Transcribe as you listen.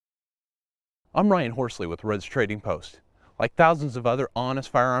I'm Ryan Horsley with Red's Trading Post. Like thousands of other honest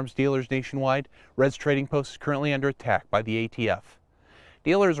firearms dealers nationwide, Red's Trading Post is currently under attack by the ATF.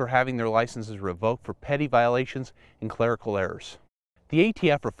 Dealers are having their licenses revoked for petty violations and clerical errors. The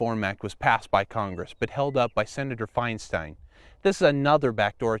ATF Reform Act was passed by Congress but held up by Senator Feinstein. This is another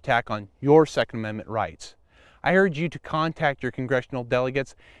backdoor attack on your Second Amendment rights. I urge you to contact your congressional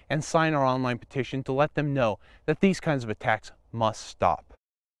delegates and sign our online petition to let them know that these kinds of attacks must stop.